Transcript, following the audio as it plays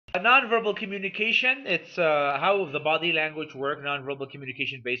Non-verbal communication, it's how the body language work. Non-verbal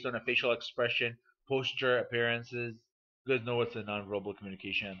communication based on a facial expression, posture, appearances. You guys know what's a non-verbal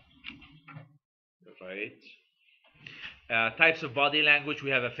communication, right? Types of body language, we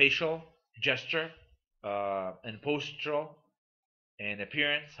have a facial, gesture, and postural, and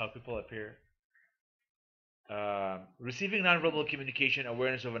appearance, how people appear. Receiving nonverbal communication,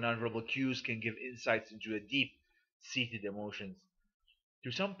 awareness of a nonverbal cues can give insights into a deep seated emotions.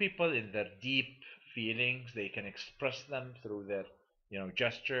 To some people, in their deep feelings, they can express them through their,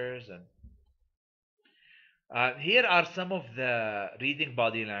 gestures. And here are some of the reading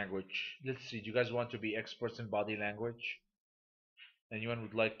body language. Let's see. Do you guys want to be experts in body language? Anyone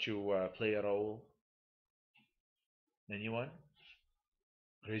would like to play a role? Anyone?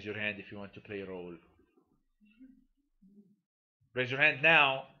 Raise your hand if you want to play a role. Raise your hand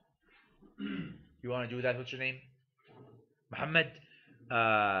now. You want to do that? What's your name? Muhammad.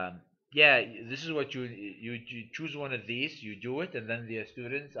 Uh, yeah, this is what you choose one of these. You do it, and then the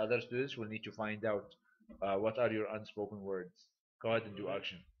students, other students, will need to find out what are your unspoken words. Go ahead and do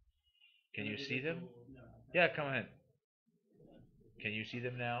action. Can you see them? Yeah, come ahead. Can you see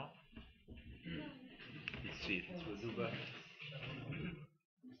them now? Let's see. Let's do.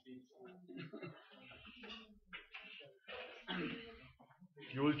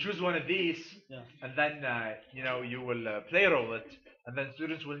 You will choose one of these, Yeah. and then you will play roll it, and then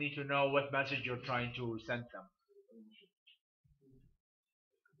students will need to know what message you're trying to send them.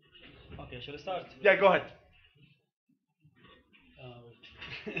 Okay, shall I start? Yeah, go ahead.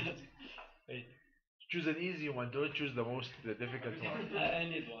 Wait. Wait. Choose an easy one. Don't choose the most difficult one. I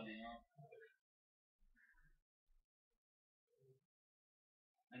need one.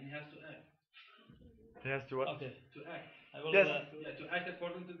 And he has to act. It has to what? Okay. To act. I will. Yes. Yeah, to act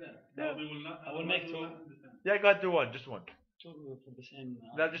according to them. Yeah. No, we will not. I will make we two. will not understand. Yeah, go ahead. Do one. Just one. Two for the same.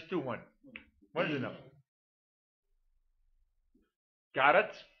 No, just do one. One is enough. Got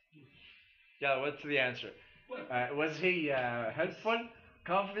it? Yeah. What's the answer? Was he helpful,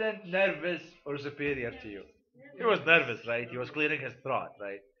 confident, nervous, or superior to you? He was nervous, right? He was clearing his throat,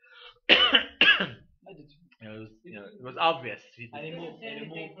 right? I did. It was obvious. I remove.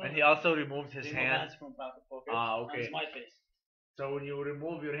 And he also removed his Remove hands. hands from pocket. Ah, And okay. my face. So when you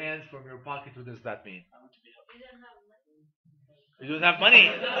remove your hands from your pocket, what does that mean? I want to be happy. You don't have money.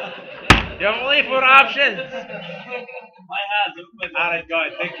 You have only four options. My hands. All right, go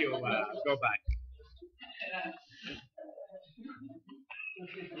ahead. Thank you. Go back.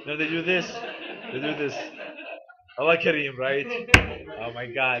 No, they do this. They do this. Allah Kareem, right? Oh my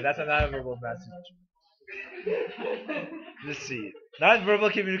God, that's a non-verbal message. Let's see. Non-verbal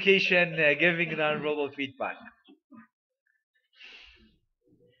communication, giving non-verbal feedback.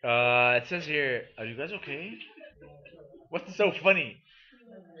 It says here, are you guys okay? What's so funny?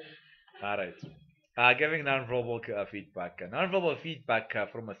 All right. Giving non-verbal feedback. Non-verbal feedback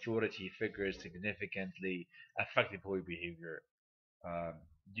from authority figures significantly affect employee behavior. Um,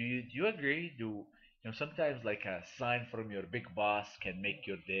 do you agree? Sometimes like a sign from your big boss can make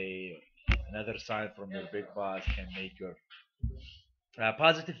your day, or another sign from your big boss can make your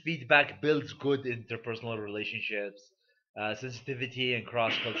positive feedback builds good interpersonal relationships. Sensitivity and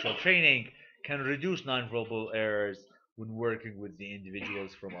cross-cultural training can reduce nonverbal errors when working with the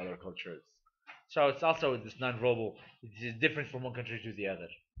individuals from other cultures. So it's also this nonverbal. It's different from one country to the other.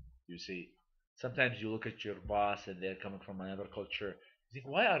 You see, sometimes you look at your boss and they're coming from another culture. You think,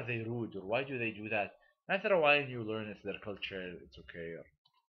 why are they rude or why do they do that? After a while, you learn it's their culture. It's okay.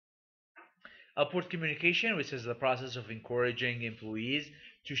 Upward communication, which is the process of encouraging employees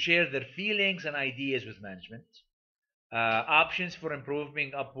to share their feelings and ideas with management. Options for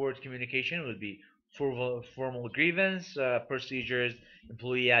improving upward communication will be formal grievance procedures,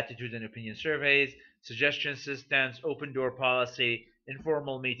 employee attitude and opinion surveys, suggestion systems, open door policy,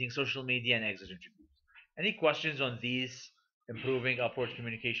 informal meetings, social media, and exit interviews. Any questions on these improving upward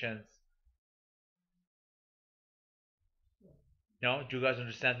communications? No? Do you guys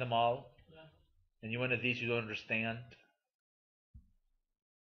understand them all? Any one of these you don't understand?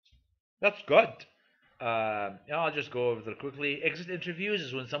 That's good. I'll just go over there quickly. Exit interviews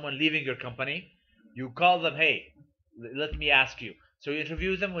is when someone leaving your company, you call them, hey, let me ask you. So you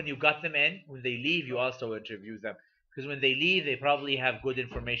interview them when you got them in. When they leave, you also interview them. Because when they leave, they probably have good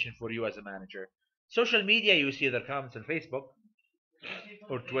information for you as a manager. Social media, you see their comments on Facebook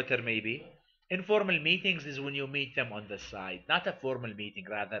or Twitter, maybe. Informal meetings is when you meet them on the side, not a formal meeting,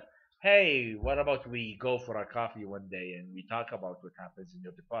 rather. Hey, what about we go for a coffee one day and we talk about what happens in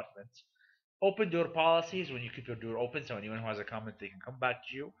your department? Open door policies when you keep your door open, so anyone who has a comment they can come back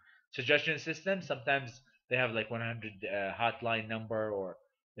to you. Suggestion system, sometimes they have like 100 hotline number or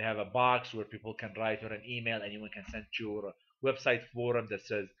They have a box where people can write or an email. Anyone can send to your website forum that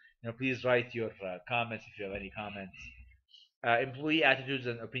says, please write your comments if you have any comments. Employee attitudes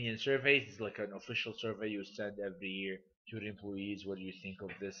and opinion surveys is like an official survey you send every year to your employees. What do you think of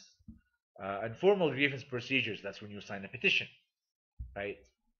this? And formal grievance procedures. That's when you sign a petition, right?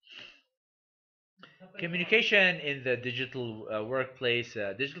 Communication in the digital workplace.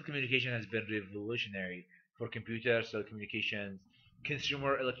 Digital communication has been revolutionary for computers, telecommunications,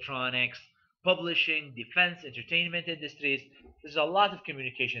 consumer electronics, publishing, defense, entertainment industries. There's a lot of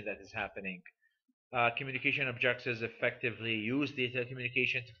communication that is happening. Communication objectives effectively use data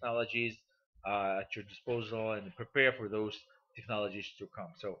communication technologies at your disposal and prepare for those technologies to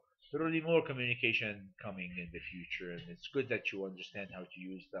come. So there will be more communication coming in the future, and it's good that you understand how to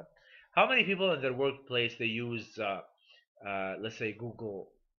use them. How many people in their workplace they use, let's say Google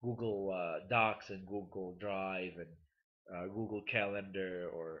Docs and Google Drive and Google Calendar,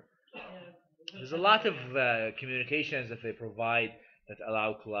 or there's a lot of communications that they provide that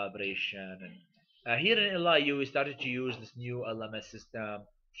allow collaboration. And here in LIU, we started to use this new LMS system,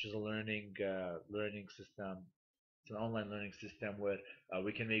 which is a learning system. It's an online learning system where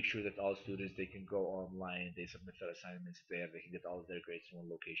we can make sure that all students they can go online, they submit their assignments there, they can get all of their grades in one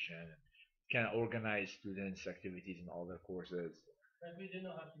location, and can organize students' activities in all their courses. But we do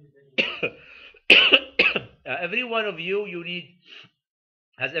not have to use any. Every one of you,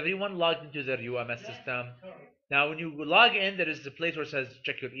 has everyone logged into their UMS system? Correct. Now, when you log in, there is a place where it says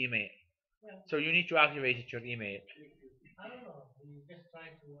check your email. Yeah. So you need to activate your email. I don't know. We just try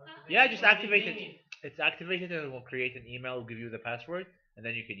to activate. Yeah, just Or we activate name it. It's activated and it will create an email, will give you the password, and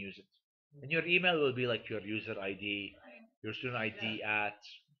then you can use it. And your email will be like your user ID, your student ID at,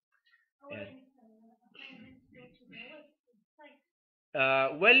 and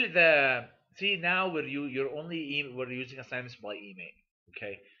well, the see now we're using assignments by email.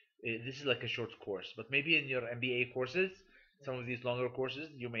 Okay, this is like a short course, but maybe in your MBA courses, some of these longer courses,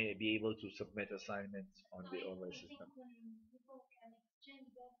 you may be able to submit assignments on the online system.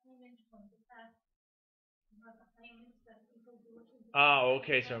 Ah,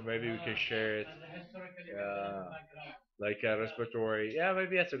 okay, so maybe we can share it. And the historically Yeah, background. like a respiratory. Yeah,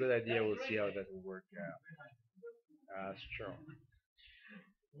 maybe that's a good idea. We'll see how that will work. Yeah, that's true.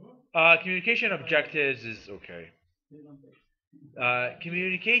 Communication objectives is okay.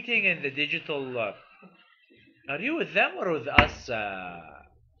 Communicating in the digital. Are you with them or with us?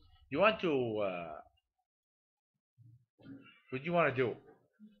 You want to? What do you want to do?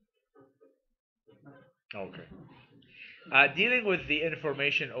 Okay. Dealing with the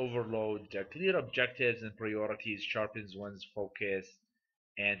information overload, clear objectives and priorities sharpens one's focus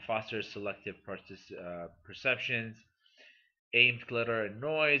and fosters selective perceptions. Aimed clutter and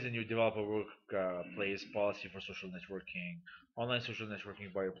noise, and you develop a workplace policy for social networking. Online social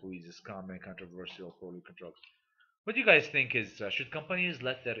networking by employees is common, controversial, poorly controlled. What do you guys think is should companies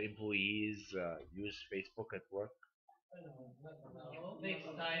let their employees use Facebook at work? No, takes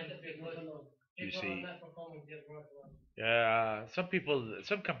time because You people are see, not performing their work well. yeah,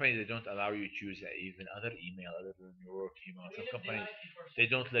 some companies they don't allow you to use even other email other than your work email. Some Even the companies IT person. they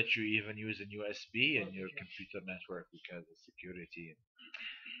don't let you even use an USB in your computer network because of security.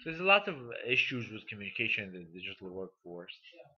 So there's a lot of issues with communication in the digital workforce.